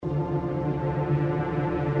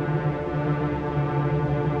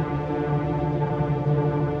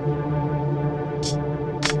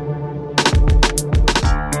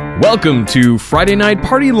Welcome to Friday Night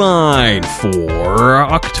Party Line for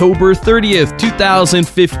October 30th,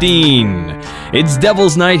 2015. It's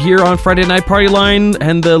Devil's Night here on Friday Night Party Line,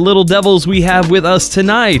 and the little devils we have with us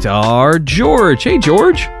tonight are George. Hey,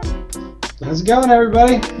 George. How's it going,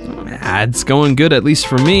 everybody? It's going good, at least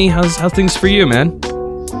for me. How's things for you, man?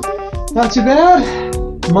 Not too bad.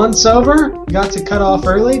 Month's over. Got to cut off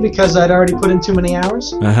early because I'd already put in too many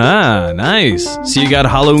hours. Nice. So you got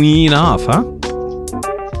Halloween off, huh?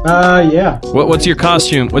 Yeah. What's your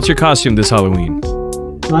costume? What's your costume this Halloween?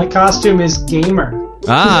 My costume is gamer.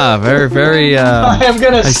 Very, very. I'm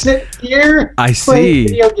gonna sit here. I play see.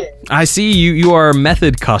 Video games. I see. You are a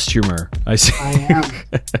method costumer. I see. I am.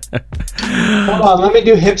 Hold on. Let me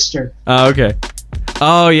do hipster. Okay.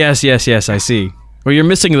 Oh yes. I see. Well, you're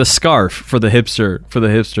missing the scarf for the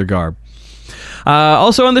hipster garb.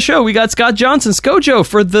 Also on the show, we got Scott Johnson, Scojo,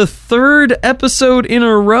 for the third episode in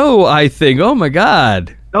a row, I think. Oh my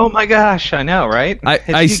God. Oh my gosh, I know, right?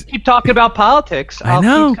 I you keep talking about politics,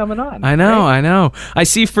 I'll keep coming on. I know, right? I know. I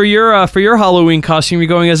see for your Halloween costume, you're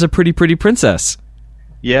going as a pretty princess.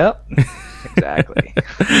 Yep, exactly.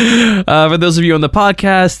 For those of you on the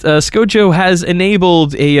podcast, Scojo has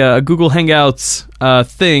enabled a Google Hangouts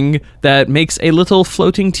thing that makes a little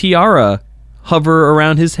floating tiara hover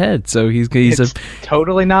around his head, so he's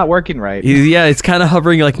totally not working right. It's kind of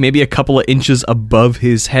hovering like maybe a couple of inches above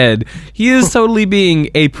his head. He is totally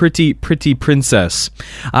being a pretty princess.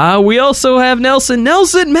 We also have Nelson.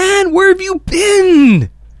 Nelson, man, where have you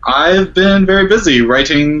been? I've been very busy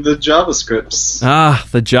writing the JavaScripts.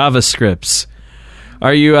 The JavaScripts.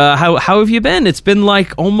 Are you? How have you been? It's been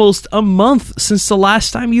like almost a month since the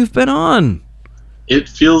last time you've been on. It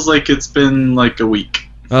feels like it's been like a week.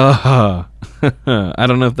 I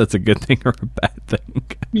don't know if that's a good thing or a bad thing.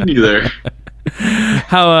 Me neither.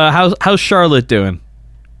 How's Charlotte doing?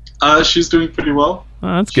 She's doing pretty well.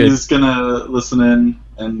 Oh, that's good. She's gonna listen in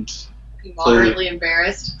and moderately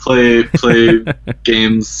embarrassed. Play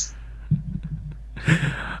games.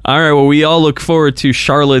 All right. Well, we all look forward to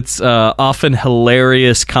Charlotte's often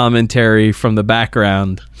hilarious commentary from the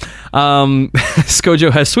background.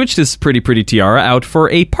 Scojo has switched his pretty tiara out for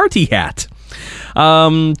a party hat.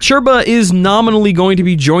 Churba is nominally going to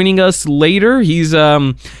be joining us later. He's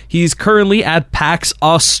currently at PAX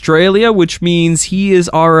Australia, which means he is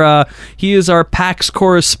our PAX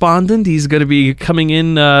correspondent. He's going to be coming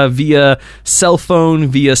in via cell phone,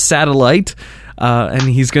 via satellite, and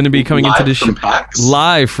he's going to be coming into the show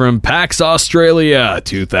live from PAX Australia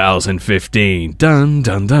 2015. Dun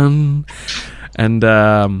dun dun,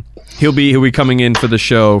 and He'll be coming in for the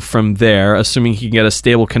show from there, assuming he can get a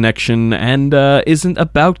stable connection and isn't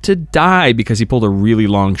about to die because he pulled a really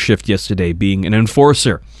long shift yesterday being an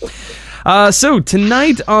enforcer. So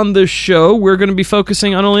tonight on the show, we're going to be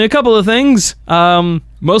focusing on only a couple of things,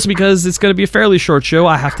 mostly because it's going to be a fairly short show.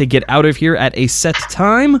 I have to get out of here at a set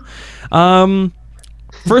time.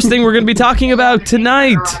 First thing we're going to be talking about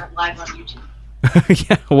tonight. Live on YouTube.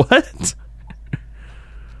 Yeah, what?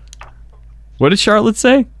 What did Charlotte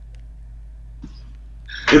say?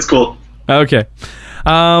 It's cool. Okay.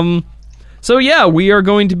 So yeah, we are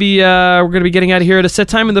going to be getting out of here at a set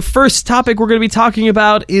time, and the first topic we're going to be talking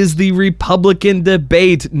about is the Republican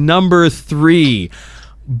debate number 3,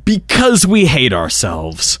 because we hate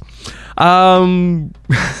ourselves.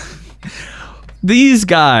 These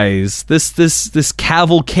guys, this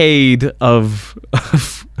cavalcade of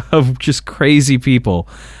just crazy people.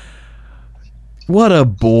 What a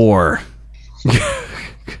bore.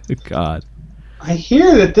 Good God. I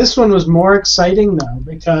hear that this one was more exciting, though,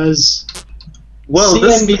 because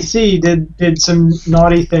CNBC did some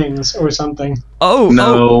naughty things or something.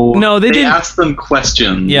 No, they didn't. Asked them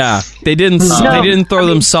questions. Yeah, they didn't. They didn't throw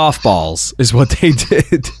them softballs, is what they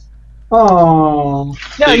did. Oh,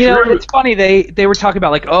 yeah. It's funny. They were talking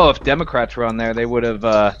about like, if Democrats were on there, they wouldn't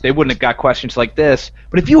have got questions like this.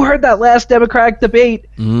 But if you heard that last Democratic debate,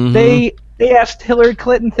 they asked Hillary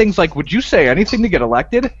Clinton things like, "Would you say anything to get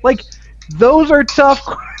elected?" Like. Those are tough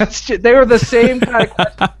questions. They were the same kind of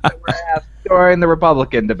questions that were asked during the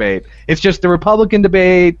Republican debate. It's just the Republican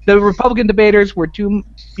debaters were too,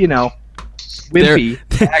 wimpy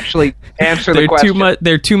to actually answer the question.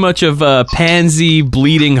 They're too much of pansy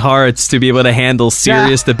bleeding hearts to be able to handle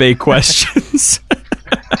serious debate questions.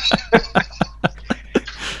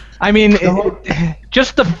 I mean,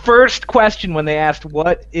 just the first question when they asked,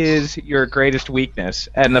 what is your greatest weakness?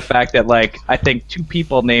 And the fact that, I think 2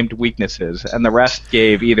 people named weaknesses, and the rest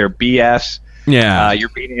gave either BS, you're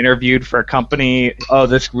being interviewed for a company,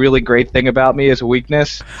 this really great thing about me is a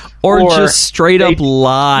weakness. Or just straight up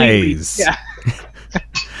lies. Yeah.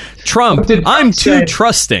 Trump, I'm too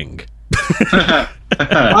trusting.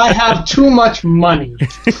 I have too much money.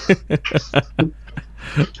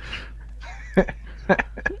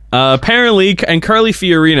 Apparently, and Carly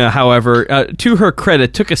Fiorina, however, to her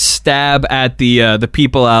credit, took a stab at the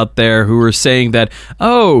people out there who were saying that,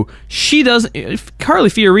 Carly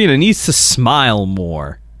Fiorina needs to smile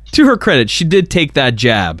more. To her credit, she did take that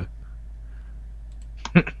jab.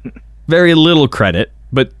 Very little credit,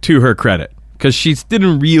 but to her credit, because she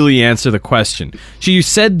didn't really answer the question. She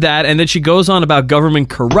said that, and then she goes on about government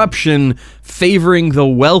corruption favoring the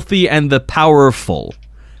wealthy and the powerful.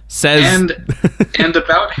 Says and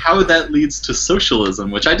about how that leads to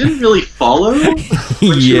socialism, which I didn't really follow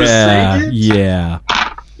when she was saying it.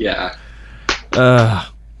 Yeah.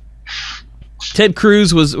 Ted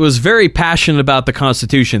Cruz was very passionate about the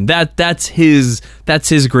Constitution. That's his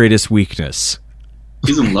greatest weakness.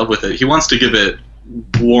 He's in love with it. He wants to give it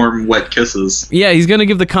warm, wet kisses. Yeah, he's going to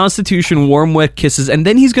give the Constitution warm, wet kisses, and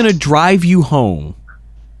then he's going to drive you home.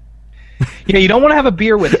 Yeah, you don't want to have a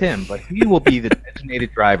beer with him, but he will be the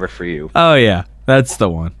designated driver for you. Oh, yeah. That's the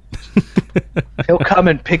one. He'll come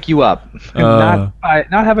and pick you up. Not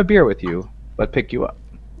have a beer with you, but pick you up.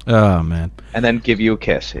 Oh, man. And then give you a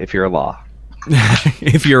kiss, if you're a law.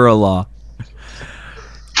 If you're a law.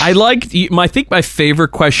 I think my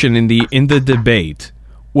favorite question in the debate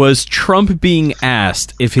was Trump being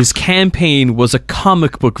asked if his campaign was a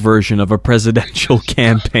comic book version of a presidential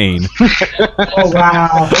campaign. Oh,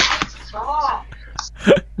 wow.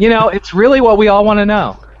 You know, it's really what we all want to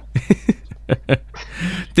know.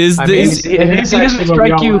 If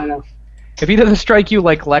he doesn't strike you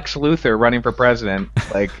like Lex Luthor running for president,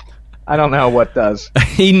 like, I don't know what does.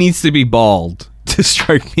 He needs to be bald to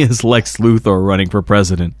strike me as Lex Luthor running for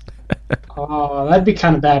president. Oh, that'd be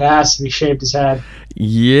kind of badass if he shaved his head.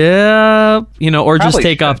 Yeah, or Probably just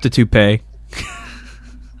take off the toupee.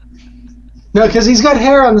 No, because he's got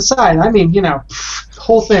hair on the side. I mean,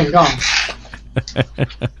 whole thing gone.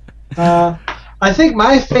 I think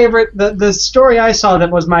my favorite, the story I saw that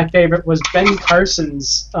was my favorite was Ben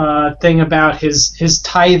Carson's thing about his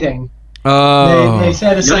tithing. Oh. They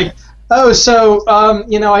said it's like,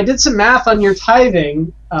 I did some math on your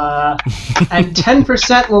tithing, and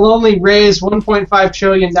 10% will only raise $1.5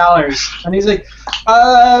 trillion. And he's like,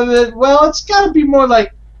 well, it's got to be more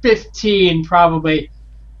like 15 probably.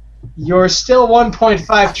 You're still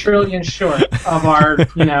 1.5 trillion short of our,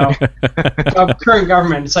 of current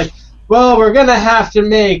government. It's like, well, we're going to have to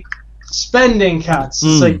make spending cuts.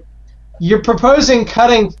 It's like, you're proposing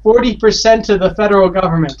cutting 40% of the federal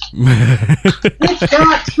government. It's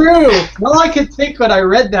not true. All I could think when I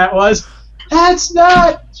read that was, that's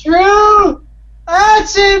not true.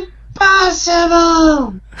 That's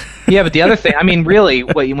impossible. Yeah, but the other thing, I mean, really,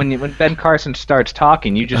 when Ben Carson starts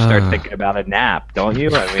talking, you just start thinking about a nap, don't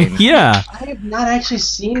you? I mean, yeah. I have not actually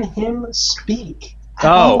seen him speak.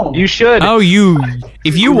 Oh, you should. Oh,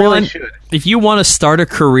 if you want to start a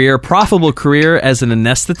profitable career as an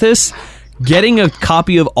anesthetist, getting a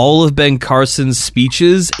copy of all of Ben Carson's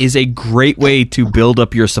speeches is a great way to build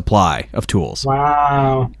up your supply of tools.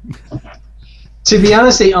 Wow. To be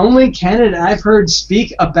honest, the only candidate I've heard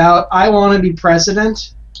speak about I want to be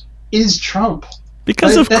president is Trump.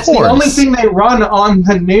 Because that's the only thing they run on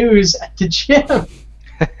the news at the gym.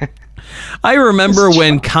 I remember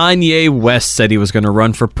when Kanye West said he was going to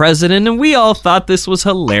run for president, and we all thought this was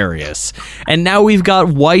hilarious. And now we've got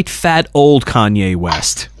white, fat, old Kanye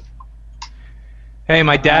West. Hey,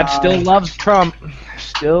 my dad still loves Trump.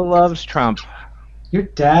 Still loves Trump. Your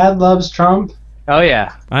dad loves Trump? Oh,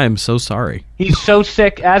 yeah. I am so sorry. He's so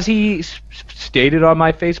sick, as he stated on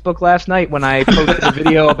my Facebook last night when I posted a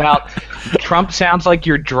video about Trump sounds like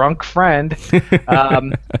your drunk friend.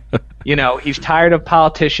 He's tired of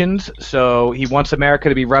politicians, so he wants America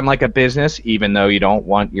to be run like a business, even though you don't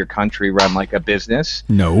want your country run like a business.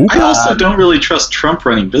 No. I also don't really trust Trump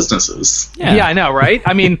running businesses. Yeah, I know, right?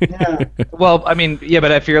 I mean, but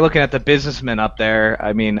if you're looking at the businessmen up there,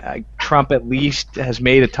 I mean, Trump at least has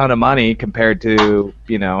made a ton of money compared to,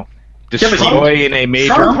 destroying a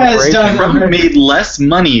major corporation. Trump made less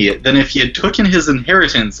money than if he had taken his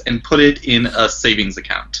inheritance and put it in a savings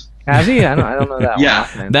account. Has he? I don't know that. Yeah,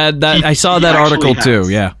 one. That I saw that article too.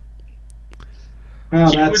 Yeah.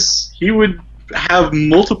 Well, he would have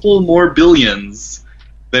multiple more billions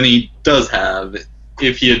than he does have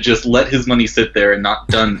if he had just let his money sit there and not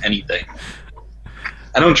done anything.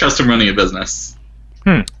 I don't trust him running a business.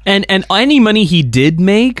 And any money he did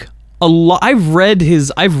make, I've read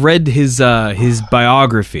his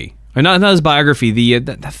biography. Or not his biography, the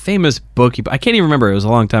famous book. I can't even remember. It was a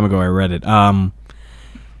long time ago I read it.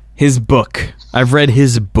 His book. I've read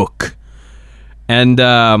his book. And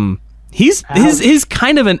He's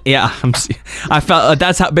kind of an I felt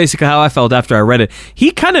that's basically how I felt after I read it.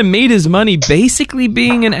 He kind of made his money basically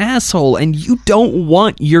being an asshole, and you don't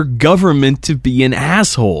want your government to be an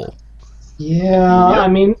asshole. Yeah, I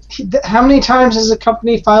mean, how many times has a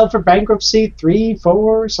company filed for bankruptcy? 3,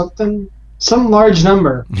 4, something, some large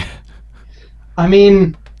number. I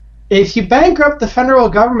mean, if you bankrupt the federal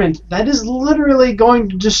government, that is literally going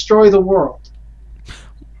to destroy the world.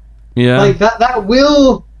 Yeah, like that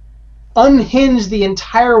will unhinge the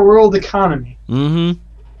entire world economy. Mm-hmm.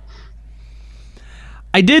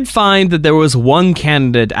 I did find that there was one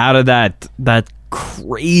candidate out of that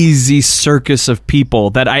crazy circus of people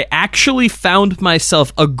that I actually found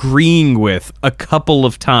myself agreeing with a couple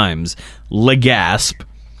of times. Legasp.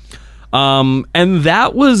 And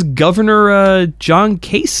that was Governor John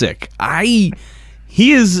Kasich.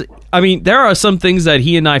 There are some things that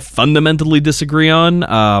he and I fundamentally disagree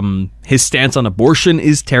on. His stance on abortion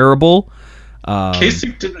is terrible.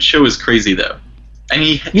 Kasich didn't show as crazy, though. And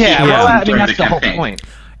he that's the whole point.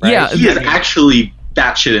 Right? Yeah, he is actually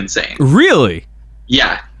batshit insane. Really?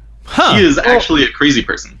 Yeah. Huh. He is actually a crazy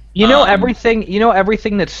person. You know everything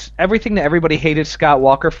that everybody hated Scott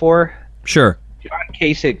Walker for? Sure. John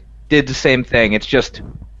Kasich did the same thing. It's just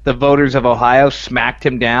the voters of Ohio smacked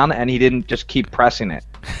him down, and he didn't just keep pressing it.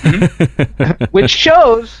 Which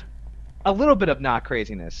shows a little bit of not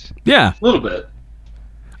craziness. Yeah. A little bit.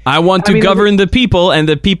 I want to govern the people, and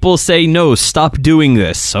the people say, no, stop doing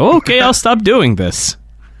this. So, okay, I'll stop doing this.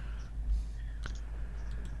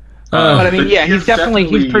 But I mean, yeah, he's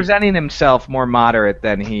presenting himself more moderate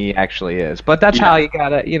than he actually is. But that's how you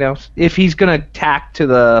gotta, if he's gonna tack to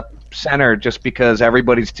the center just because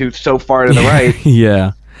everybody's so far to the right.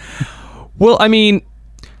 Yeah. Well, I mean,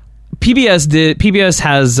 PBS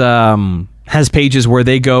has pages where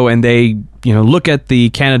they go and they look at the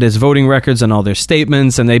candidates' voting records and all their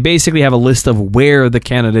statements, and they basically have a list of where the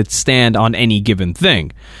candidates stand on any given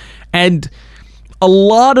thing, and a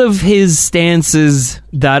lot of his stances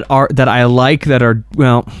that I like, that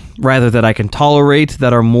I can tolerate,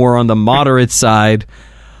 that are more on the moderate side,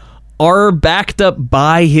 are backed up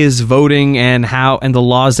by his voting and the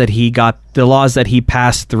laws that he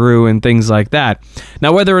passed through and things like that.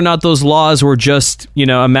 Now, whether or not those laws were just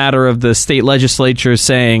a matter of the state legislature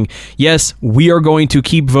saying, yes, we are going to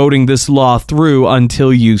keep voting this law through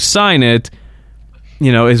until you sign it,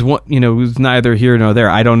 is neither here nor there.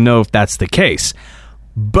 I don't know if that's the case,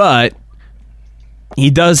 but he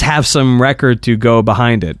does have some record to go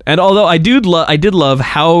behind it. And although I did love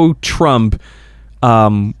how Trump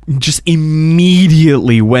just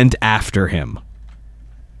immediately went after him.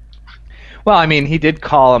 Well, I mean, he did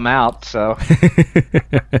call him out, so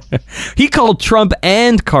he called Trump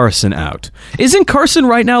and Carson out. Isn't Carson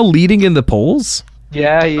right now leading in the polls?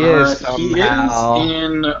 Yeah, he is. He is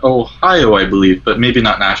in Ohio, I believe, but maybe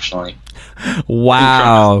not nationally.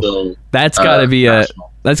 Wow, that's got to be a hit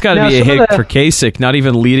for Kasich. Not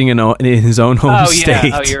even leading in his own home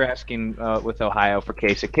state. Oh, you're asking with Ohio for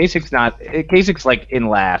Kasich. Kasich's like in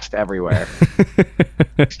last everywhere.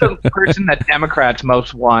 It's the person that Democrats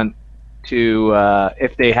most want to,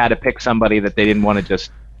 if they had to pick somebody that they didn't want to just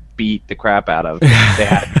beat the crap out of, they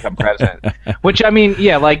had to become president. Which, I mean,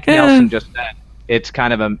 like Nelson just said, it's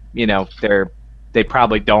kind of they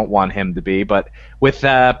probably don't want him to be. But with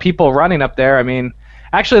people running up there, I mean,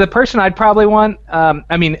 actually, the person I'd probably want,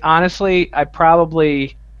 honestly,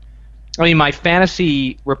 my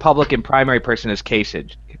fantasy Republican primary person is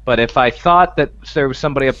Kasich. But if I thought that there was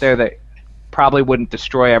somebody up there that probably wouldn't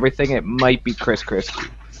destroy everything, it might be Chris Christie.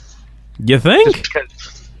 You think?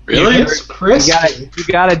 Really?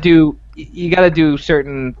 You gotta do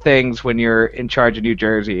certain things when you're in charge of New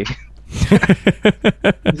Jersey.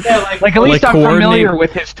 Like at least I'm familiar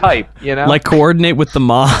with his type, Like coordinate with the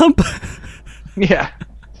mob? Yeah.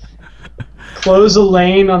 Close a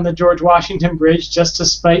lane on the George Washington Bridge just to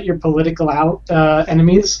spite your political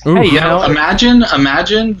enemies. Ooh. Hey, imagine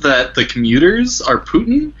that the commuters are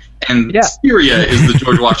Putin and Syria is the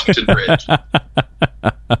George Washington Bridge.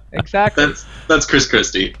 Exactly. That's Chris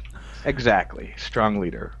Christie. Exactly. Strong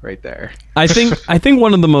leader right there. I think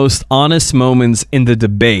one of the most honest moments in the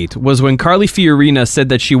debate was when Carly Fiorina said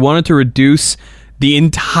that she wanted to reduce the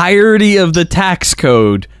entirety of the tax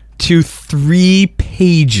code to 3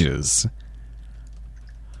 pages.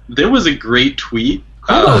 There was a great tweet.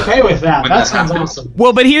 I'm okay with that. That sounds happened. awesome.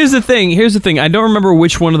 Well, but here's the thing. I don't remember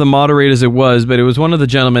which one of the moderators it was, but it was one of the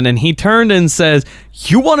gentlemen, and he turned and says,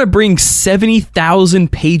 "You want to bring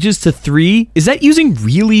 70,000 pages to 3? Is that using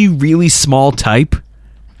really, really small type?"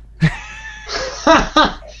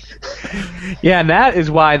 Yeah, and that is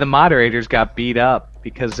why the moderators got beat up,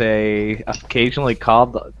 because they occasionally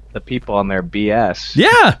called the people on their BS.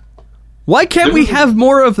 Yeah. Why can't we have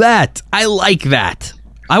more of that? I like that.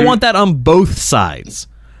 I want that on both sides.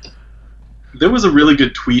 There was a really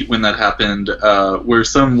good tweet when that happened, where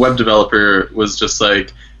some web developer was just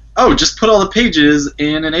like, "Oh, just put all the pages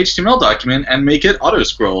in an HTML document and make it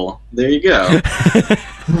auto-scroll. There you go."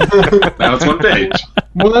 Now it's one page.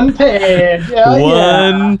 One page.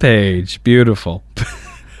 One page. Beautiful.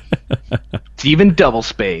 It's even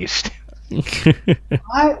double-spaced.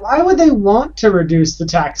 Why would they want to reduce the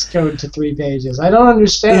tax code to 3 pages? I don't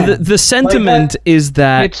understand. The sentiment is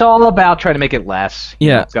that It's all about trying to make it less.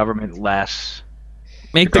 Yeah. Government less.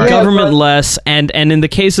 make the Yeah, government but- less, and in the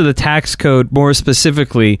case of the tax code, more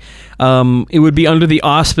specifically, it would be under the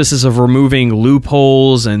auspices of removing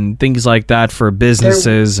loopholes and things like that for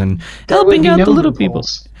businesses and There would helping be out no the little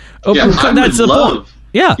loopholes. people. Yeah, I That's would the point. love.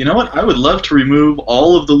 Yeah. You know what? I would love to remove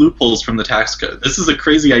all of the loopholes from the tax code. This is a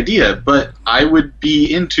crazy idea, but I would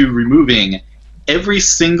be into removing every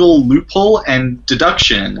single loophole and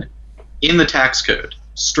deduction in the tax code,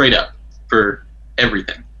 straight up, for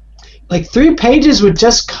everything. Like 3 pages would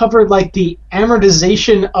just cover like the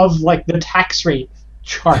amortization of like the tax rate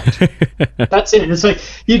chart. That's it. It's like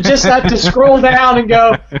you just have to scroll down and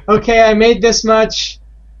go, okay, I made this much.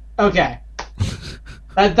 Okay.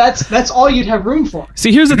 That's all you'd have room for.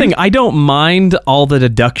 See, here's the thing. I don't mind all the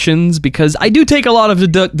deductions because I do take a lot of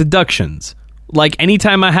deductions. Like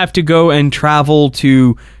anytime I have to go and travel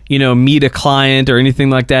to, meet a client or anything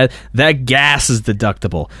like that, that gas is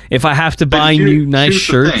deductible. If I have to buy new nice Here's the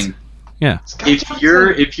shirts, thing. yeah.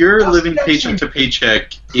 If you're living paycheck to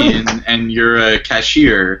paycheck and you're a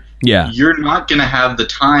cashier, Yeah. you're not going to have the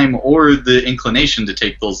time or the inclination to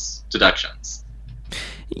take those deductions.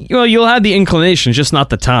 Well, you'll have the inclination, just not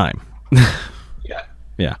the time. Yeah.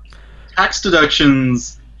 Yeah. Tax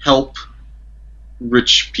deductions help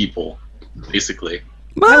rich people, basically.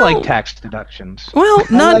 I like tax deductions. Well,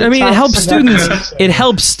 like it tax helps students. deductions. It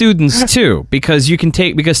helps students too because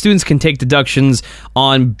students can take deductions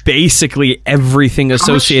on basically everything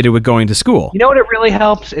associated with going to school. You know what it really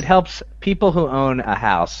helps? It helps people who own a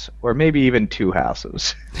house, or maybe even 2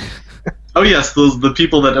 houses. Oh yes, the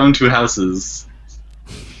people that own 2 houses.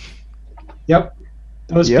 Yep.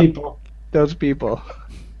 Those Yep. people. Those people.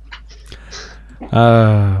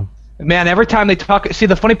 Uh, Man, every time they talk... See,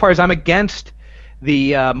 the funny part is I'm against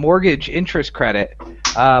the mortgage interest credit,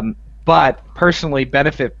 but personally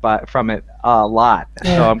benefit from it a lot.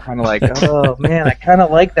 Yeah. So I'm kind of like, oh, man, I kind of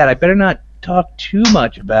like that. I better not talk too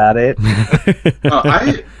much about it.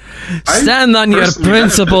 I Stand on your personally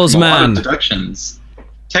principles, benefit from a lot of man. Deductions.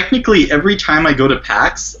 Technically, every time I go to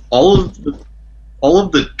PAX, all of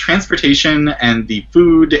the transportation and the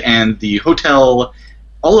food and the hotel,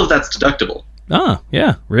 all of that's deductible. Oh,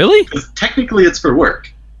 yeah. Really? Because technically, it's for work.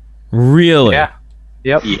 Really? Yeah.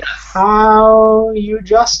 Yep. Yes. How you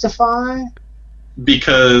justify?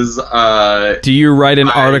 Because Do you write an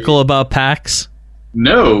article about PAX?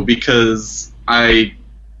 no, because I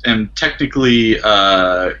am technically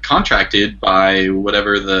contracted by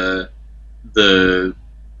whatever the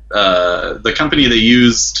company they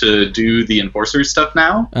use to do the enforcer stuff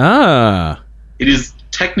now. Ah. It is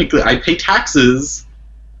technically, I pay taxes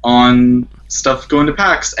on stuff going to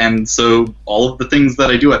PAX, and so all of the things that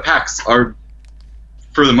I do at PAX are,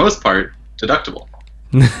 for the most part, deductible.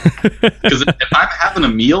 Because if I'm having a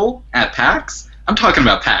meal at PAX, I'm talking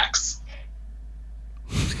about PAX.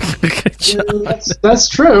 That's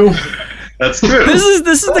true. That's true. This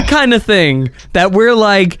is the kind of thing that we're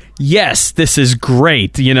like, yes, this is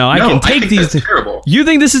great. I No, can take think these. that's terrible. You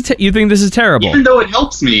think this is terrible, Even though it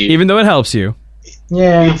helps me, even though it helps you.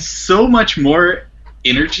 Yeah. it's so much more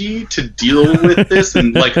energy to deal with this,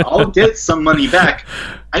 and I'll get some money back.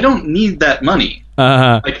 I don't need that money.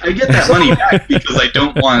 Uh-huh. I get that money back because I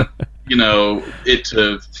don't want it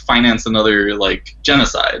to finance another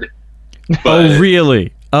genocide. But Oh,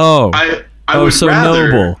 really? Oh. I would so rather,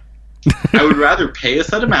 noble. I would rather pay a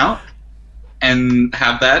set amount and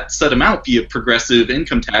have that set amount be a progressive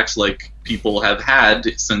income tax like people have had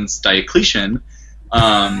since Diocletian.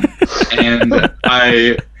 Because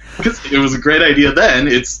it was a great idea then,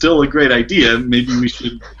 it's still a great idea. Maybe we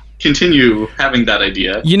should continue having that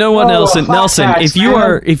idea. You know what, Oh, Nelson? hot Nelson, tax,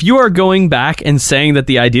 if you are going back and saying that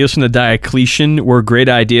the ideas from the Diocletian were great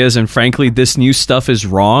ideas, and frankly this new stuff is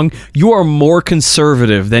wrong, you are more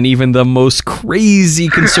conservative than even the most crazy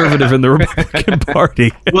conservative in the Republican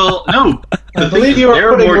Party. Well, no. I The thing believe is, you are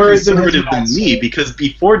they're putting more words in his conservative than mouth. me, because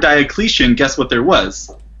before Diocletian, guess what there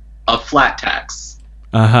was? A flat tax.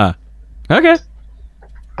 Uh huh. Okay.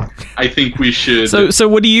 I think we should. So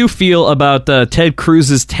what do you feel about Ted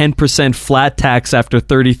Cruz's 10% flat tax after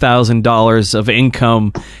 $30,000 of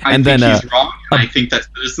income? I think he's wrong. I think that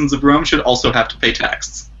citizens of Rome should also have to pay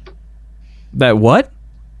tax. That what?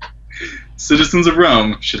 Citizens of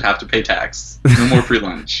Rome should have to pay tax. No more free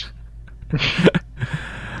lunch.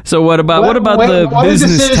 So what about the what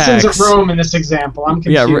business is the citizens tax? of Rome in this example? I'm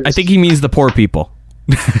confused. Yeah, I think he means the poor people.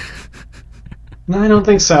 No, I don't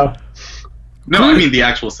think so. No, I mean the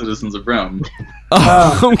actual citizens of Rome.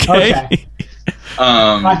 Oh, okay.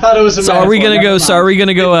 I thought it was a So metaphor. are we gonna Never go? mind. So are we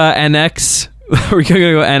gonna go annex? Are we gonna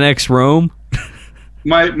go annex Rome?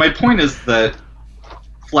 My point is that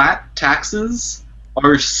flat taxes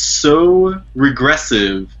are so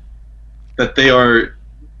regressive that they are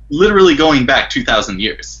literally going back 2,000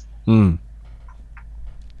 years. Hmm.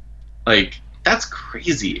 Like, that's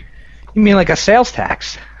crazy. You mean like a sales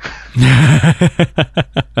tax?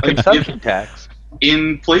 Like, Consumption tax.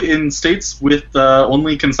 in states with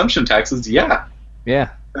only consumption taxes, yeah. Yeah.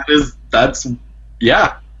 That's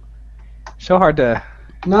So hard to...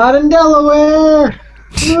 Not in Delaware.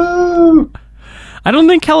 Woo! I don't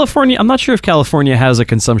think California. I'm not sure if California has a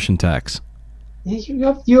consumption tax. You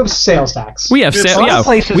have sales tax. We have Yes, sales. a lot Yeah, of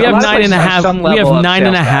places- we a have lot of places have some We have level of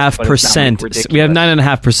 9.5%. sales tax, but it's not We have ridiculous.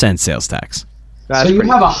 9.5% sales tax. That's so you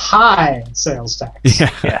pretty- have a high sales tax.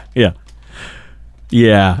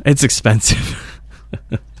 Yeah. It's expensive.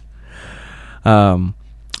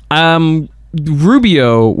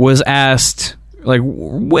 Rubio was asked, like,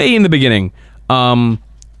 way in the beginning,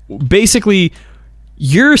 basically,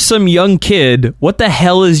 you're some young kid. What the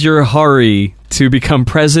hell is your hurry to become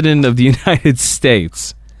president of the United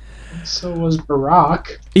States? So was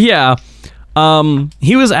Barack. Yeah.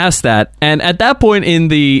 He was asked that, and at that point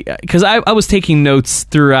because I was taking notes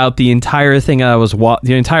throughout the entire thing the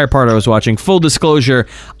entire part I was watching. Full disclosure,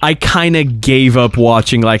 I kind of gave up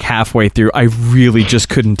watching like halfway through. I really just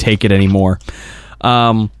couldn't take it anymore.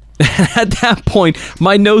 At that point,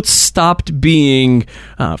 my notes stopped being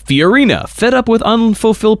Fiorina, fed up with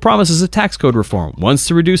unfulfilled promises of tax code reform, wants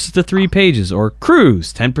to reduce it to 3 pages, or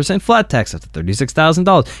Cruz, 10% flat tax after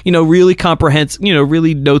 $36,000. Really comprehensive,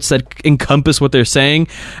 really notes that encompass what they're saying,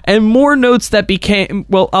 and more notes that became,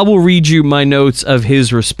 well, I will read you my notes of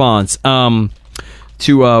his response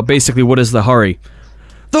to basically what is the hurry.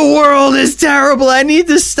 The world is terrible. I need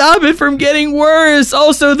to stop it from getting worse.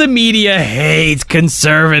 Also, the media hates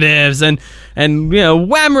conservatives, and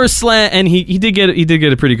whammer slam. And he did get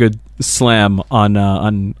a pretty good slam on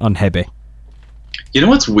Hebe. You know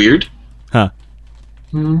what's weird? Huh?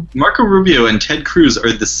 Marco Rubio and Ted Cruz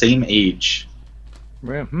are the same age.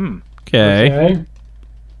 Okay.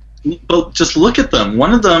 But just look at them.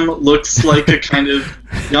 One of them looks like a kind of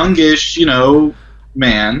youngish,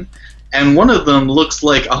 man. And one of them looks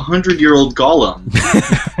like 100-year-old Gollum.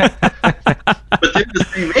 But they're the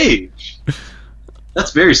same age.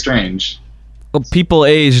 That's very strange. Well, people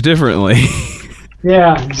age differently.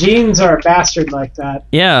 Yeah, genes are a bastard like that.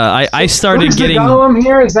 Yeah, I started Who's getting. the Gollum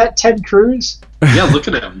here? Is that Ted Cruz? Yeah, look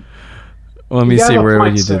at him. Let me You see got a where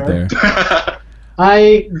point, you did sir. there.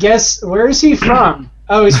 I guess, where is he from?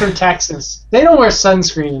 Oh, he's from Texas. They don't wear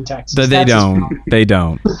sunscreen in Texas. They That's his don't. problem. They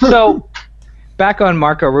don't. So, back on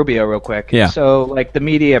Marco Rubio real quick. Yeah. So, like, the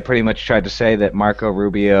media pretty much tried to say that Marco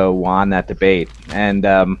Rubio won that debate. And,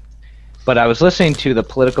 but I was listening to the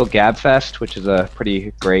Political Gabfest, which is a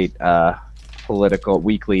pretty great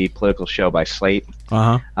weekly political show by Slate.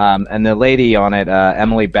 Uh huh. And the lady on it,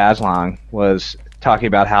 Emily Bazelon, was talking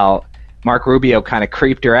about how Mark Rubio kind of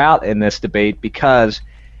creeped her out in this debate because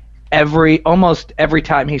almost every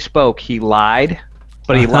time he spoke, he lied,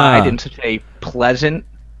 but he lied in such a pleasant,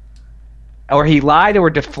 or he lied or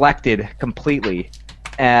deflected completely,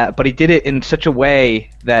 but he did it in such a way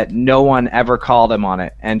that no one ever called him on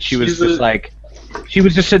it, and she was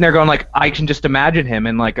just sitting there going like, I can just imagine him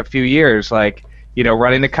in like a few years, like,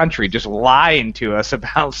 running the country, just lying to us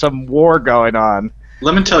about some war going on.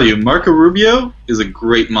 Let me tell you, Marco Rubio is a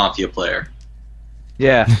great mafia player.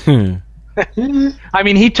 Yeah. I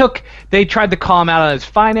mean, they tried to call him out on his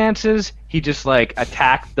finances. He just like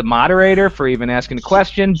attacked the moderator for even asking a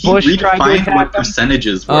question. He Bush tried to redefined attack what him.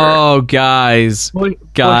 percentages were. Oh, guys, Bush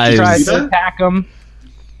tried to attack him.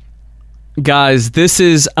 Guys, this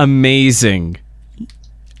is amazing.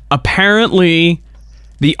 Apparently,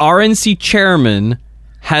 the RNC chairman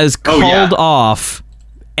has called off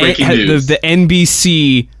Breaking news. the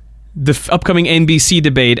NBC, the upcoming NBC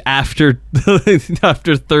debate after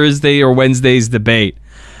Thursday or Wednesday's debate.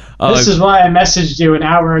 This is why I messaged you an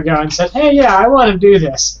hour ago and said, "Hey, yeah, I want to do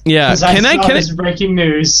this." Yeah, 'Cause I saw this breaking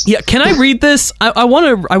news. Yeah, can I read this? I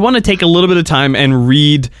want to take a little bit of time and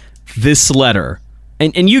read this letter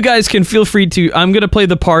And you guys can feel free to. I'm going to play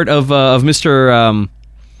the part of Mr.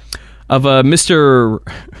 Mr.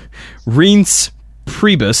 Reince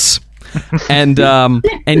Priebus,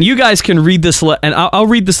 and you guys can read this. And I'll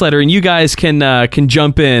read this letter, and you guys can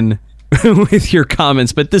jump in with your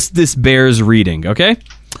comments. But this bears reading. Okay.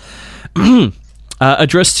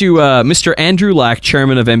 Addressed to Mr. Andrew Lack,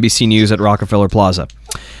 chairman of NBC News at Rockefeller Plaza.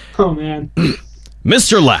 Oh, man.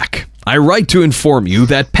 Mr. Lack, I write to inform you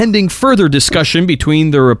that pending further discussion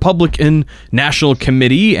between the Republican National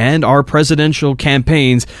Committee and our presidential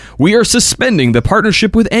campaigns, we are suspending the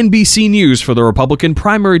partnership with NBC News for the Republican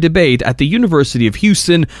primary debate at the University of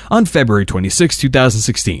Houston on February 26,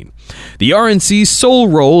 2016. The RNC's sole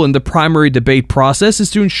role in the primary debate process is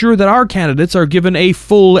to ensure that our candidates are given a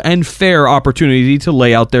full and fair opportunity to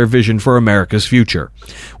lay out their vision for America's future.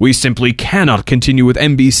 We simply cannot continue with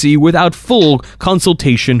NBC without full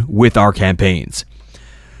consultation with our campaigns.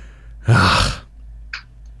 The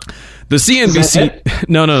CNBC...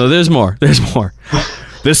 No, there's more.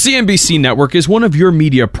 The CNBC network is one of your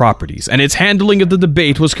media properties, and its handling of the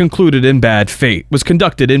debate was conducted in bad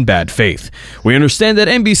faith. We understand that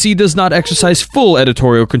NBC does not exercise full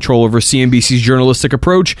editorial control over CNBC's journalistic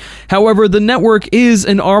approach. However, the network is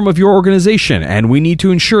an arm of your organization, and we need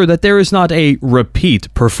to ensure that there is not a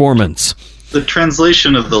repeat performance. The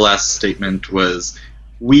translation of the last statement was,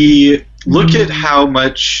 we look at how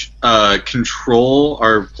much control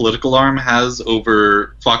our political arm has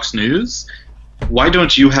over Fox News. Why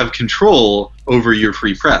don't you have control over your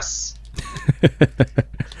free press?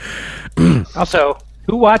 Also,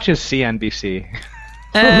 who watches CNBC?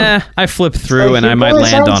 I flip through and I might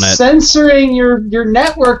land on it. Censoring your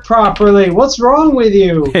network properly. What's wrong with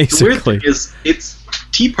you? Basically. The weird thing is, it's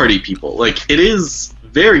Tea Party people. Like, it is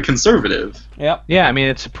very conservative. Yep. Yeah, I mean,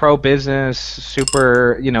 it's a pro-business,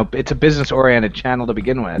 super, it's a business-oriented channel to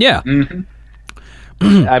begin with. Yeah.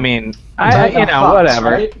 Mm-hmm. I mean, whatever.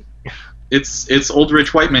 Right? It's old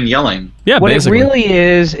rich white men yelling. Yeah, what basically. it really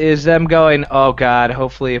is them going, oh God,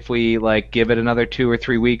 hopefully if we give it another 2 or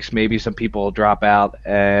 3 weeks, maybe some people will drop out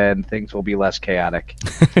and things will be less chaotic.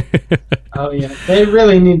 Oh yeah, they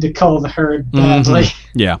really need to cull the herd badly.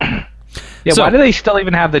 Mm-hmm. Yeah. Yeah, So- why do they still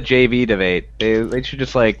even have the JV debate? They should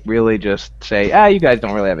just really just say, you guys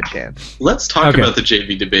don't really have a chance. Let's talk about the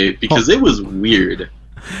JV debate because it was weird.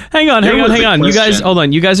 Hang on. There was a You guys, question. hold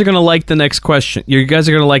on. You guys are going to like the next question. You guys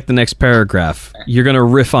are going to like the next paragraph. You're going to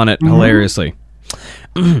riff on it hilariously.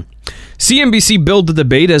 CNBC billed the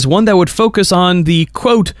debate as one that would focus on the,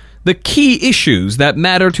 quote, the key issues that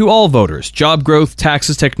matter to all voters: job growth,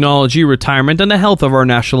 taxes, technology, retirement, and the health of our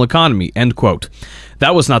national economy, end quote.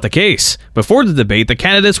 That was not the case. Before the debate, the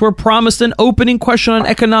candidates were promised an opening question on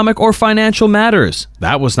economic or financial matters.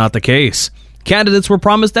 That was not the case. Candidates were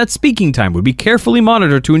promised that speaking time would be carefully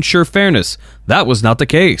monitored to ensure fairness. That was not the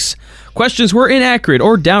case. Questions were inaccurate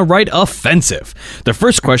or downright offensive. The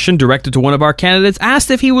first question, directed to one of our candidates,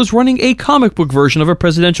 asked if he was running a comic book version of a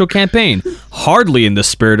presidential campaign, hardly in the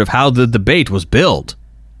spirit of how the debate was billed.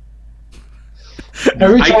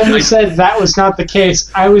 Every time you said that was not the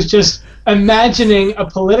case, I was just imagining a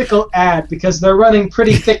political ad because they're running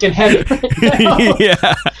pretty thick and heavy right now. Yeah.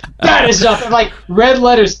 That is not, red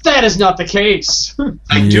letters, that is not the case.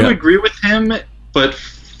 I do agree with him, but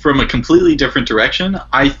from a completely different direction.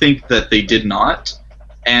 I think that they did not.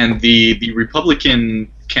 And the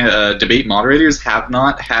Republican debate moderators have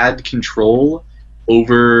not had control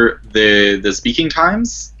over the speaking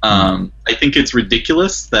times. I think it's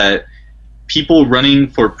ridiculous that people running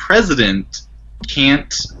for president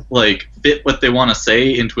can't fit what they want to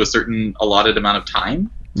say into a certain allotted amount of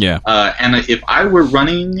time. Yeah. And if I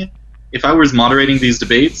was moderating these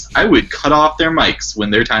debates, I would cut off their mics when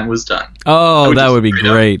their time was done. Oh, that would be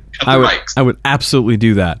great. I would absolutely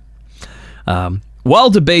do that.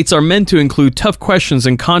 While debates are meant to include tough questions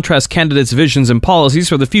and contrast candidates' visions and policies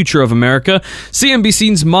for the future of America,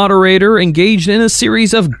 CNBC's moderator engaged in a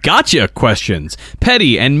series of gotcha questions,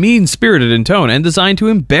 petty and mean-spirited in tone and designed to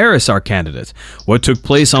embarrass our candidate. What took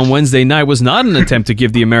place on Wednesday night was not an attempt to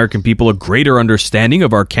give the American people a greater understanding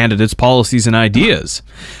of our candidate's policies and ideas.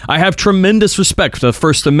 I have tremendous respect for the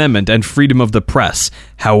First Amendment and freedom of the press.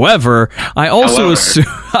 However, I also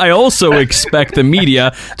expect the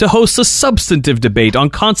media to host a substantive debate on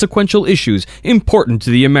consequential issues important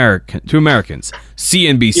to Americans.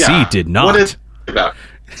 CNBC did not. What is it about?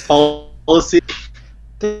 Policy?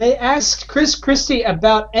 They asked Chris Christie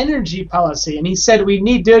about energy policy, and he said we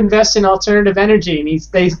need to invest in alternative energy. And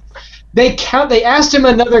they asked him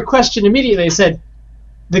another question immediately. They said,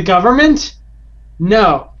 "The government?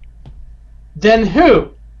 No. Then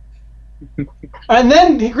who? And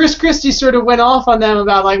then Chris Christie sort of went off on them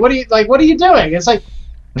about what are you doing? It's like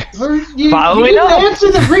you Following didn't up.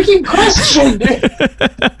 answer the freaking question.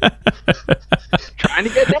 Trying to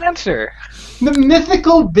get an answer. The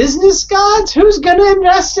mythical business gods? Who's gonna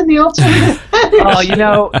invest in the alternative?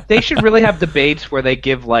 Oh, they should really have debates where they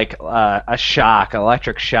give a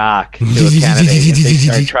electric shock to a candidate if they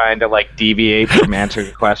start trying to deviate from answering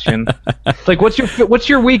the question. It's like, what's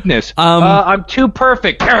your weakness? I'm too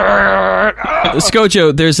perfect.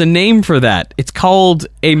 Scojo, there's a name for that. It's called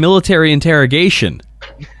a military interrogation.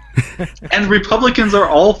 And Republicans are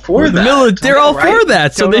all for that. They're all for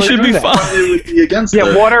that, so they should be fine. They would be against Yeah,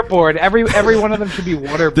 it. waterboard. Every one of them should be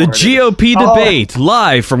waterboard. The GOP debate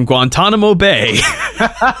live from Guantanamo Bay.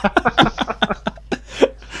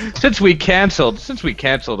 Since we canceled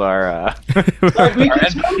our We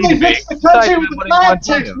can totally fix the country with the flat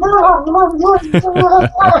tax.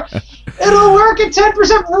 It'll work at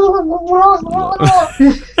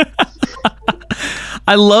 10%.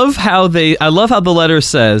 I love how the letter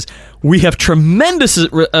says we have tremendous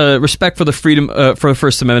respect for the freedom for the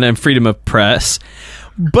First Amendment and freedom of press,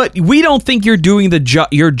 but we don't think you're doing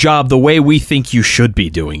your job the way we think you should be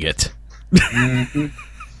doing it.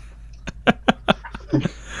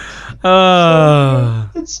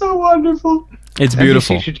 It's so wonderful. It's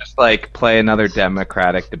beautiful. You should just play another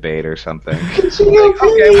Democratic debate or something. Okay,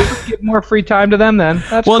 We'll just give more free time to them then.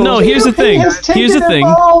 That's Well, cool. no, here's the thing. Here's the thing.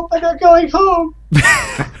 And they're going home.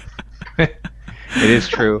 It is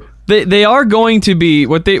true. They are going to be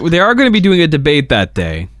they are going to be doing a debate that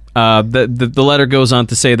day. The letter goes on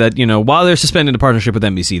to say that while they're suspending the partnership with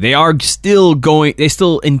NBC, they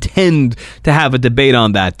still intend to have a debate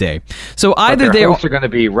on that day. So either their hosts are going to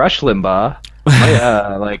be Rush Limbaugh,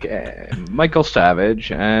 Michael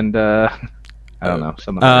Savage, and I don't know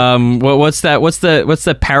some. What's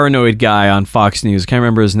that paranoid guy on Fox News? Can't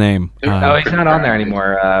remember his name. He's not on there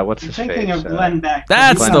anymore. What's his Thinking face? of Glenn Beck.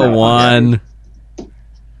 That's Glenn the Beck. one.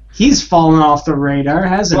 He's fallen off the radar,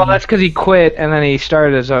 hasn't Well, he? that's because he quit and then he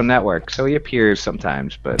started his own network, so he appears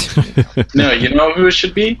sometimes. But No, you know who it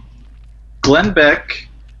should be? Glenn Beck,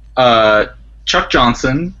 Chuck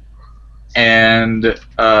Johnson, and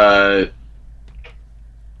I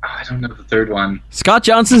don't know the third one. Scott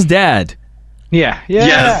Johnson's dad. yeah.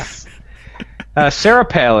 Yes. Sarah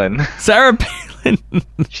Palin. Sarah Palin.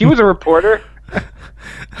 She was a reporter.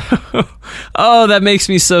 Oh, that makes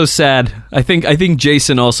me so sad. I think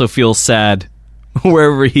Jason also feels sad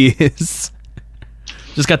wherever he is.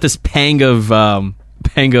 Just got this pang of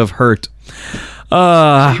hurt. You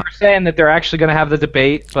were saying that they're actually going to have the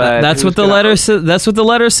debate, but that's what the letter says. That's what the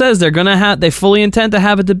letter says. They're going to have. They fully intend to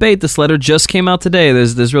have a debate. This letter just came out today.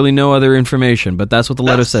 There's really no other information, but that's what the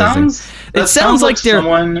letter says. It sounds like they're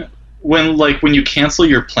someone when you cancel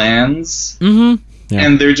your plans. Mm-hmm. Yeah.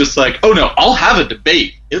 And they're just like, oh no, I'll have a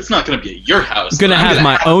debate. It's not going to be at your house. I'm going to have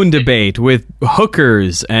my own debate with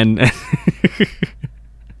hookers and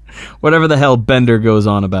whatever the hell Bender goes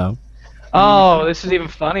on about. Oh, this is even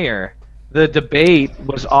funnier. The debate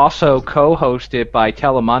was also co-hosted by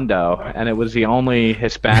Telemundo, and it was the only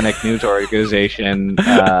Hispanic news organization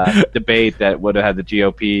debate that would have had the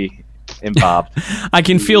GOP involved. I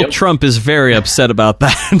can feel Trump is very upset about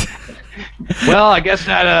that. Well, I guess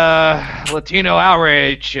that Latino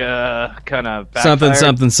outrage kind of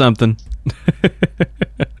backfired. Something.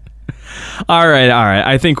 All right.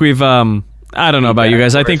 I think we've I don't know about you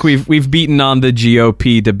guys. I think we've beaten on the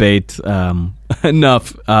GOP debate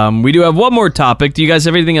enough. We do have one more topic. Do you guys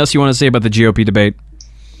have anything else you want to say about the GOP debate?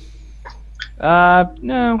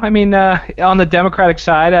 No. I mean, on the Democratic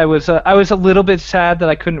side, I was a little bit sad that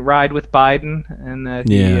I couldn't ride with Biden and that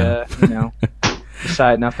he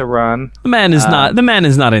decided not to run. The man is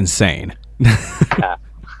not insane.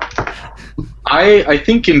 I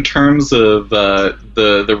think in terms of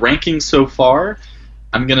the rankings so far,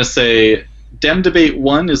 I'm gonna say Dem debate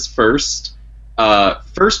 1 is first,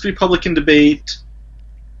 first Republican debate,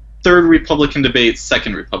 third Republican debate,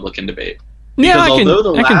 second Republican debate. Yeah,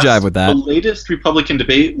 Because I can jive with that. The latest Republican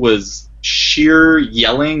debate was sheer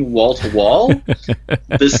yelling wall to wall.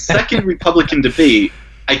 The second Republican debate,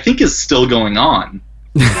 I think, is still going on.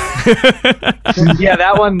 Yeah,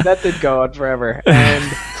 that did go on forever and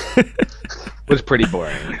was pretty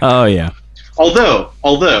boring. Oh yeah. Although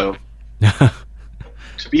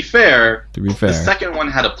to be fair, the second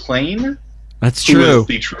one had a plane. That's Who true. was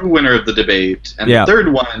the true winner of the debate, and Yeah. the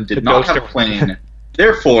third one did not have a plane.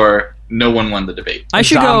 Therefore, no one won the debate. I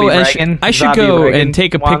should go and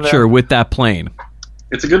take a picture with that plane.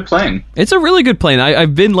 It's a good plane. It's a really good plane.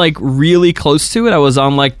 I've been like really close to it. I was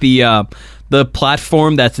on like the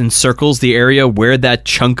platform that encircles the area where that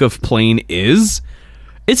chunk of plane is,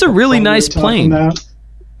 It's a really What nice were we talking plane. about?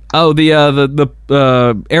 Oh,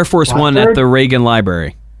 the Air Force One at Blackbird? the Reagan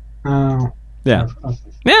Library. Oh. Yeah. Okay.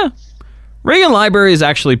 Yeah. Reagan Library is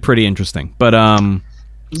actually pretty interesting, but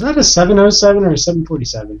Is that a 707 or a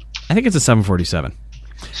 747? I think it's a 747.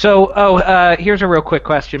 So, here's a real quick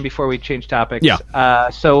question before we change topics. Yeah.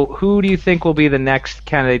 So, who do you think will be the next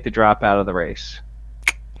candidate to drop out of the race?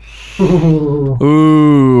 Ooh.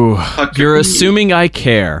 Ooh, Huckabee. you're assuming I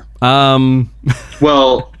care.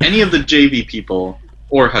 Well, any of the JV people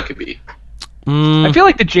or Huckabee. I feel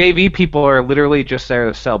like the JV people are literally just there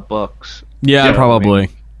to sell books. Yeah, Yeah, probably.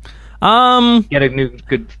 Get a new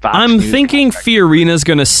good Fox I'm News thinking contract. Fiorina's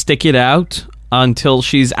going to stick it out until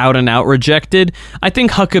she's out and out rejected. I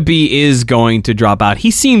think Huckabee is going to drop out. He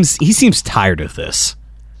seems tired of this.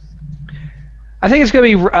 I think it's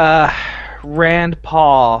going to be Rand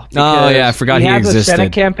Paul. Oh, yeah, I forgot he has a existed.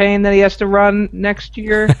 Senate campaign that he has to run next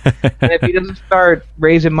year. And if he doesn't start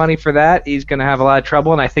raising money for that, he's going to have a lot of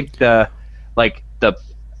trouble. And I think the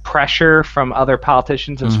pressure from other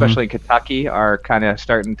politicians, especially in Kentucky, are kind of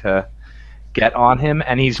starting to get on him,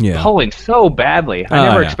 and he's pulling so badly. I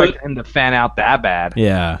never expected him to fan out that bad.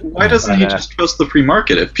 Yeah. Why doesn't he just trust the free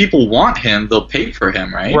market? If people want him, they'll pay for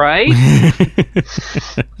him, right? Right?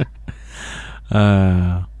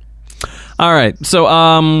 All right.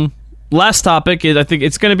 So, last topic. I think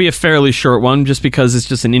it's going to be a fairly short one, just because it's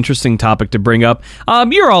just an interesting topic to bring up.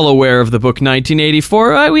 You're all aware of the book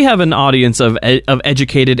 1984. We have an audience of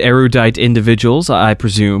educated, erudite individuals, I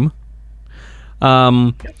presume.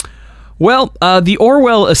 Well, the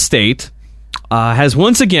Orwell estate has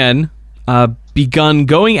once again begun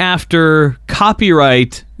going after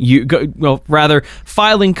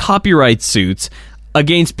filing copyright suits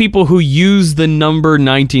against people who use the number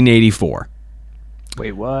 1984.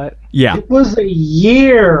 Wait, what? Yeah. It was a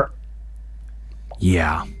year.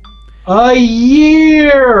 Yeah. A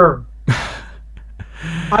year.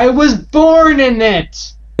 I was born in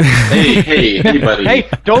it. Hey, buddy. Hey,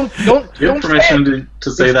 don't Do you have permission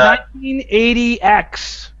to say it's that?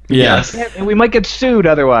 1980X. Yes. And we might get sued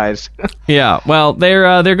otherwise. Yeah. Well,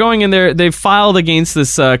 they're going in there. They've filed against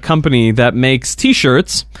this company that makes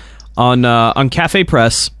T-shirts on Cafe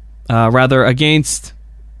Press, rather against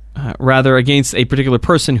a particular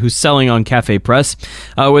person who's selling on Cafe Press,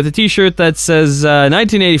 with a T-shirt that says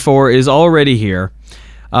 1984 is already here,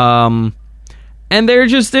 and they're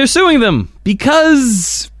suing them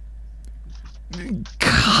because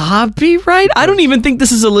copyright. I don't even think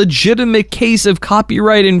this is a legitimate case of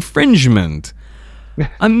copyright infringement.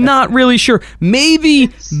 I'm not really sure. Maybe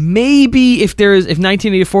if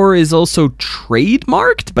 1984 is also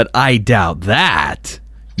trademarked, but I doubt that.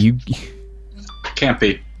 You Can't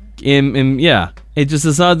be. yeah, it just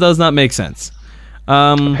does not make sense.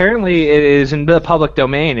 Apparently, it is in the public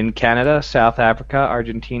domain in Canada, South Africa,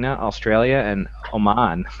 Argentina, Australia, and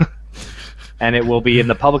Oman. And it will be in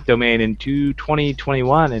the public domain in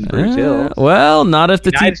 2021 in Brazil. Well, not if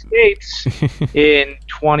the United States in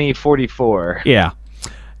 2044. Yeah.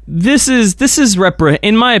 This is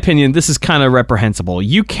in my opinion, this is kind of reprehensible.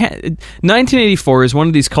 You can't 1984 is one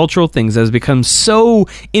of these cultural things that has become so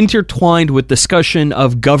intertwined with discussion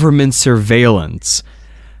of government surveillance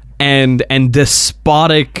and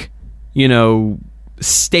despotic,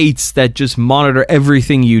 states that just monitor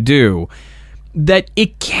everything you do, that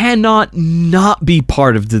it cannot not be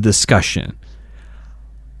part of the discussion.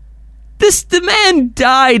 The man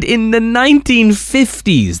died in the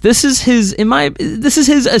 1950s. This is his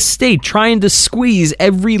estate trying to squeeze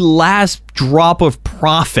every last drop of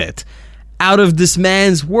profit out of this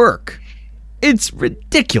man's work. It's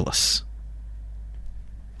ridiculous.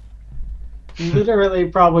 Literally,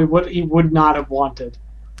 probably what he would not have wanted.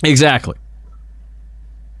 Exactly.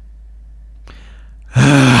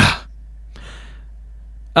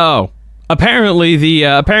 Oh, apparently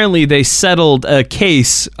they settled a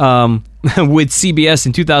case with CBS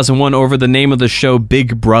in 2001 over the name of the show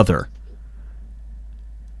Big Brother.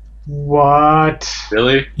 What?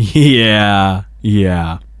 Really? Yeah.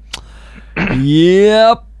 Yep.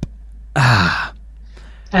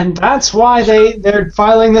 And that's why they're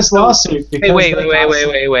filing this lawsuit. Because Wait. they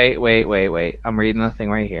I'm reading the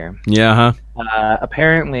thing right here. Yeah,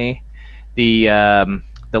 Apparently, the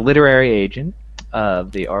literary agent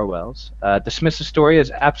of the Orwells dismissed the story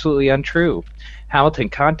as absolutely untrue. Hamilton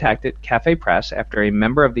contacted Cafe Press after a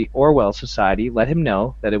member of the Orwell Society let him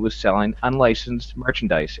know that it was selling unlicensed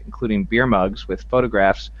merchandise, including beer mugs with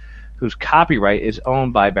photographs whose copyright is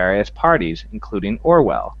owned by various parties, including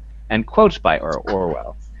Orwell, and quotes by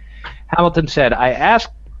Orwell. Hamilton said, I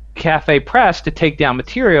asked Cafe Press to take down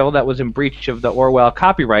material that was in breach of the Orwell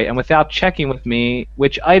copyright, and without checking with me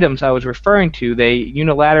which items I was referring to, they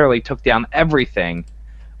unilaterally took down everything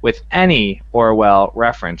with any Orwell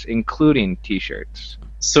reference, including T-shirts.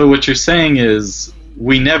 So what you're saying is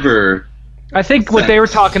we never. I think what they were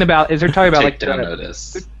talking about is they're talking about takedown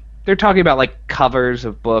notice. They're talking about like covers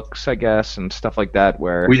of books, I guess, and stuff like that.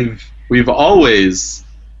 Where we've always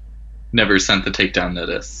never sent the takedown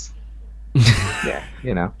notice. Yeah,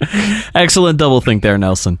 you know. Excellent doublethink there,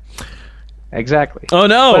 Nelson. Exactly. Oh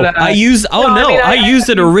no! But, I used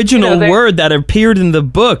an original word that appeared in the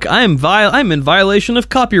book. I'm in violation of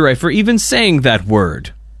copyright for even saying that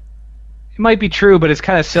word. It might be true, but it's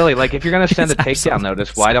kind of silly. Like, if you're going to send a It's takedown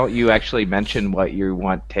notice, why don't you actually mention what you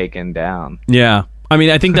want taken down? Yeah. I mean,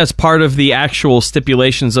 I think that's part of the actual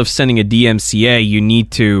stipulations of sending a DMCA. You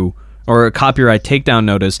need to, or a copyright takedown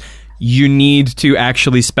notice, you need to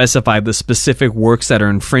actually specify the specific works that are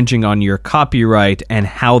infringing on your copyright and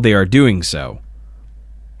how they are doing so.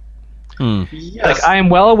 Yes. Like, I am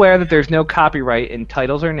well aware that there's no copyright in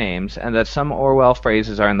titles or names, and that some Orwell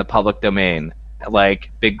phrases are in the public domain, like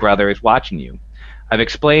Big Brother is watching you. I've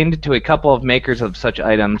explained to a couple of makers of such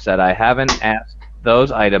items that I haven't asked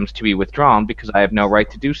those items to be withdrawn because I have no right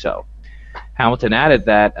to do so. Hamilton added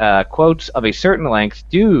that quotes of a certain length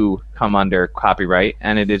do come under copyright,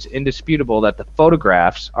 and it is indisputable that the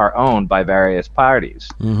photographs are owned by various parties,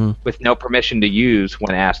 with no permission to use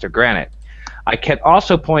when asked or granted. I can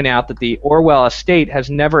also point out that the Orwell estate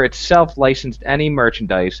has never itself licensed any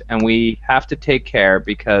merchandise, and we have to take care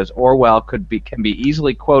because Orwell can be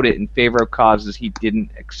easily quoted in favor of causes he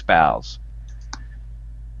didn't espouse.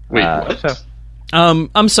 Wait, what?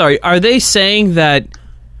 I'm sorry. Are they saying that?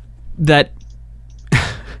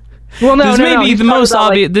 Well, no, this no, may no. be He's the talking most about,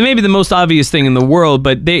 obvious. They may be the most obvious thing in the world,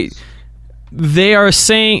 but they're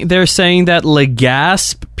saying that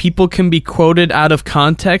Legasp people can be quoted out of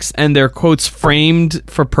context and their quotes framed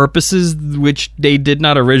for purposes which they did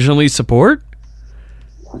not originally support.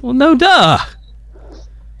 Well, no, duh.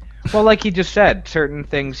 Well, like he just said, certain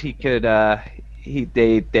things he could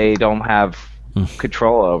they don't have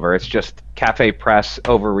control over. It's just Cafe Press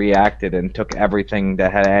overreacted and took everything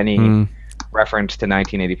that had any reference to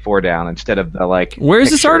 1984 down instead of the like. Where's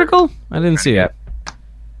this picture. article? I didn't see it.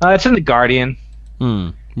 It's in the Guardian.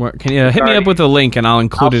 Can you hit me up with a link and I'll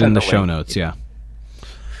include it in the show notes? Yeah.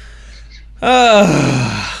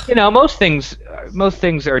 You know, most things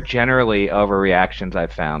are generally overreactions.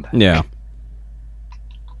 I've found. Yeah.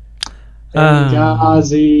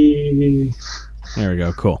 Benghazi. There we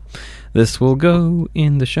go. Cool. This will go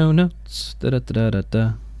in the show notes.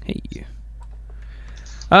 Da-da-da-da-da. Hey.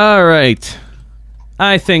 All right.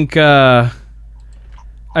 I think that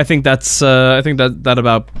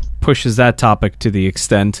about pushes that topic to the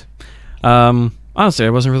extent. Honestly, I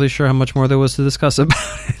wasn't really sure how much more there was to discuss about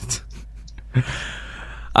it.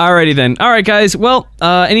 Alrighty then. All right, guys. Well,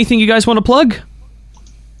 anything you guys want to plug?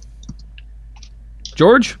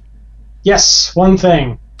 George? Yes, one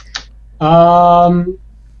thing.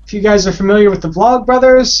 If you guys are familiar with the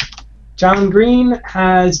Vlogbrothers, John Green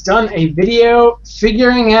has done a video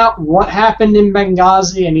figuring out what happened in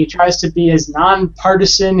Benghazi, and he tries to be as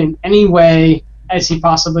nonpartisan in any way as he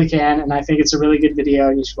possibly can, and I think it's a really good video,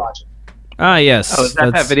 and you should watch it. Ah, yes. Oh, is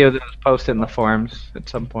that video that was posted in the forums at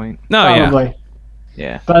some point? No, Probably.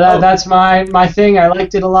 Yeah. But that's my thing. I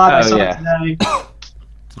liked it a lot. I saw yeah. it today.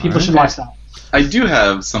 People should watch that. I do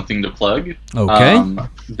have something to plug. Okay.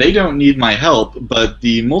 They don't need my help, but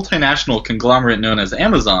the multinational conglomerate known as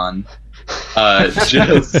Amazon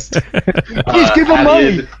just Please give them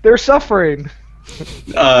money. They're suffering.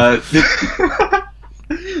 They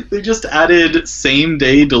just added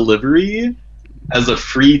same-day delivery as a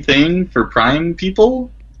free thing for Prime people.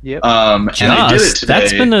 Yep. And they did it today.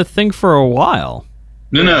 That's been a thing for a while.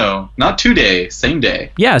 No, not 2 day, same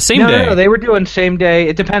day. Yeah, same day. No, they were doing same day.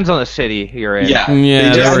 It depends on the city you're in. Yeah, Yeah,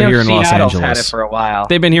 they just- were here in Los Seattle's had it Angeles. for a while.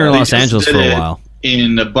 They've been here in They Los just Angeles did for a it while.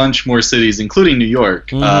 in a bunch more cities, including New York.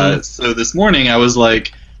 Mhm. So this morning I was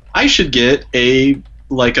like, I should get a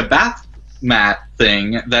bath mat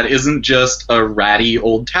thing that isn't just a ratty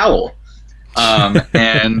old towel.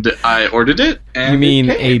 And I ordered it. And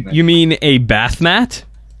You mean a bath mat?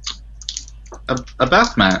 a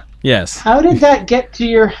bath mat? Yes. How did that get to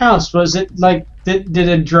your house? Was it like did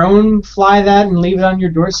a drone fly that and leave it on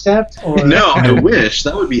your doorstep? Or No, I wish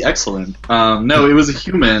that would be excellent. No, it was a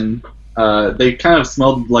human. They kind of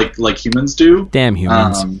smelled like humans do. Damn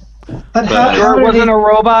humans. But But- Sure, it did wasn't a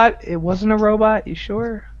robot. It wasn't a robot. You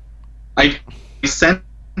sure? I sent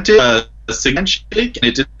it a handshake and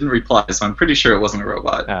it didn't reply, so I'm pretty sure it wasn't a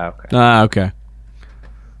robot. Oh, okay. Ah, okay.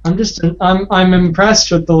 I'm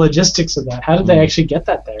impressed with the logistics of that. How did they actually get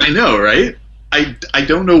that there? I know, right? I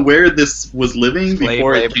don't know where this was living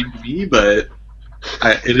before it came to me, but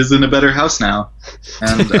it is in a better house now,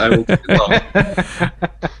 and I will.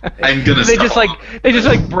 I'm gonna. They just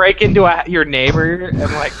like break into your neighbor and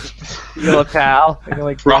like steal a towel. And you're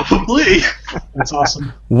like, probably. That's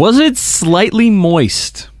awesome. Was it slightly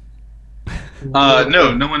moist?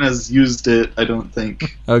 No one has used it. I don't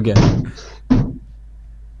think. Okay.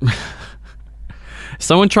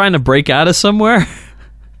 Someone trying to break out of somewhere?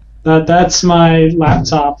 That's my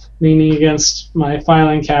laptop leaning against my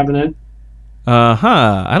filing cabinet.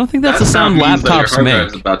 I don't think that's the sound laptops your hard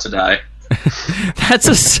drive's make. about to die.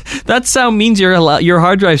 That sound means your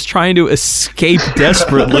hard drive's trying to escape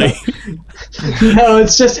desperately. No,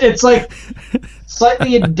 it's like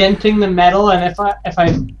slightly indenting the metal, and if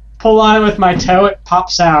I pull on it with my toe, it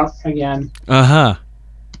pops out again. I'm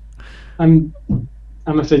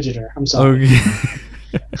a fidgeter. I'm sorry. Okay.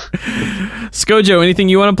 Skojo, anything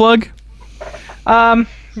you want to plug? No,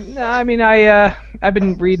 I mean, I've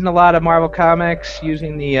been reading a lot of Marvel comics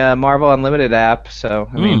using the Marvel Unlimited app. So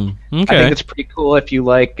I mean, okay. I think it's pretty cool if you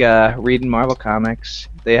like reading Marvel comics.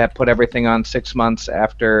 They have put everything on 6 months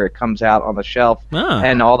after it comes out on the shelf,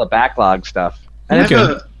 and all the backlog stuff. And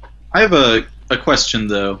I have a question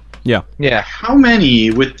though. Yeah. How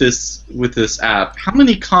many with this app? How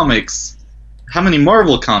many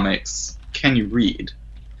Marvel comics can you read?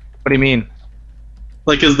 What do you mean?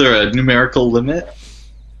 Like, is there a numerical limit?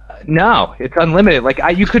 No, it's unlimited. Like,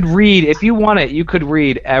 you could read, if you want it, you could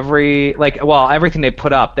read everything they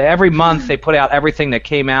put up. Every month they put out everything that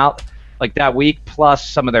came out, like, that week, plus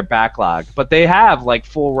some of their backlog. But they have, like,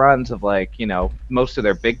 full runs of, like, most of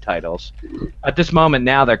their big titles. At this moment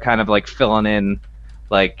now, they're kind of, like, filling in,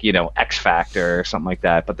 like, X Factor or something like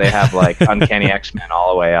that. But they have, like, Uncanny X-Men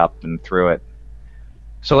all the way up and through it.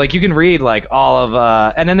 So, like, you can read, like, all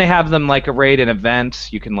of, and then they have them, like, arrayed in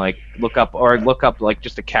events. You can, like, look up, like,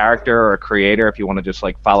 just a character or a creator if you want to just,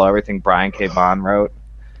 like, follow everything Brian K. Vaughan wrote.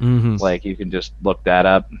 Mm-hmm. Like, you can just look that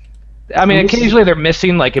up. I mean, occasionally they're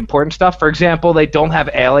missing, like, important stuff. For example, they don't have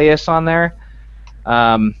Alias on there.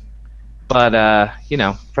 But,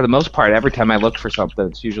 for the most part, every time I look for something,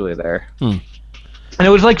 it's usually there. And it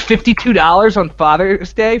was, like, $52 on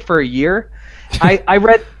Father's Day for a year. I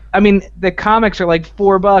read... I mean, the comics are like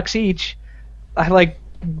 $4 each. I like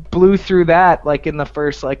blew through that like in the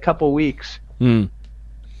first like couple weeks. It's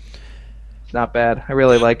not bad. I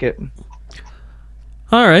really like it.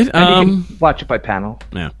 All right. And you can watch it by panel.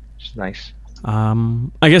 Yeah, which is nice. I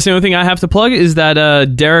guess the only thing I have to plug is that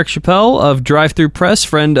Derek Chappelle of Drive Thru Press,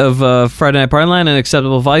 friend of Friday Night Partyline and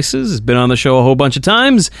Acceptable Vices, has been on the show a whole bunch of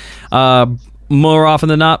times. More often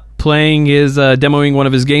than not, demoing one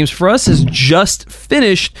of his games for us, has just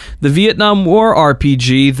finished the Vietnam War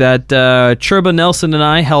RPG that Churba Nelson and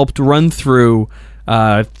I helped run through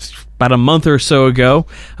about a month or so ago.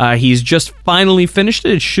 He's just finally finished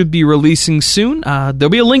it. It should be releasing soon. There'll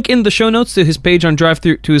be a link in the show notes to his page on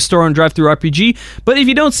to his store on Drive Thru RPG. But if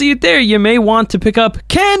you don't see it there, you may want to pick up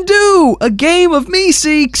Can Do, a game of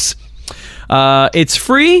Meeseeks. It's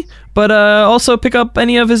free. But also pick up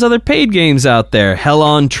any of his other paid games out there. Hell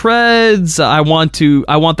on Treads, I Want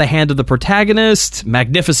the Hand of the Protagonist,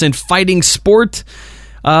 Magnificent Fighting Sport.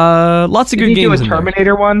 Lots of good games. Did you do a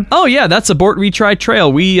Terminator one? Oh yeah, that's Abort Retry Trail.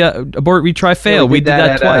 Abort Retry Fail. We did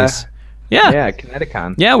that twice. Yeah,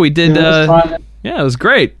 Kineticon. Yeah, we did. Yeah, it was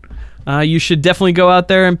great. You should definitely go out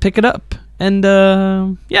there and pick it up. And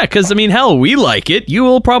because I mean, hell, we like it. You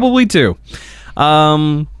will probably too.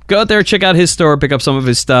 Go out there, check out his store, pick up some of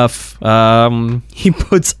his stuff. He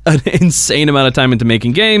puts an insane amount of time into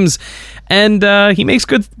making games, and he makes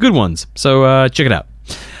good ones. So check it out.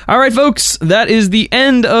 All right, folks, that is the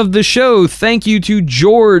end of the show. Thank you to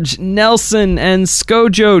George, Nelson, and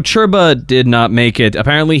Skojo. Churba did not make it.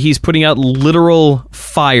 Apparently, he's putting out literal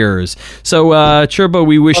fires. So, Churba,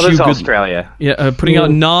 we wish you good... Australia. Yeah, putting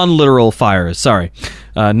out non-literal fires. Sorry.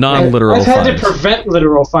 Non-literal fires. I've had to prevent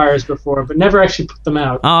literal fires before, but never actually put them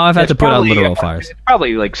out. Oh, I've had to put out literal fires. It's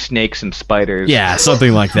probably like snakes and spiders. Yeah,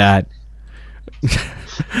 something like that.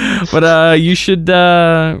 But you should.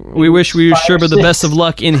 We wish Sherba the best of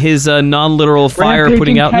luck in his non-literal fire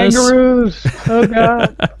putting outness. Kangaroos. Oh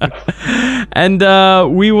god. And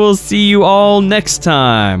we will see you all next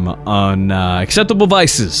time on Acceptable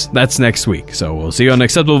Vices. That's next week. So we'll see you on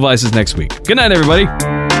Acceptable Vices next week. Good night, everybody.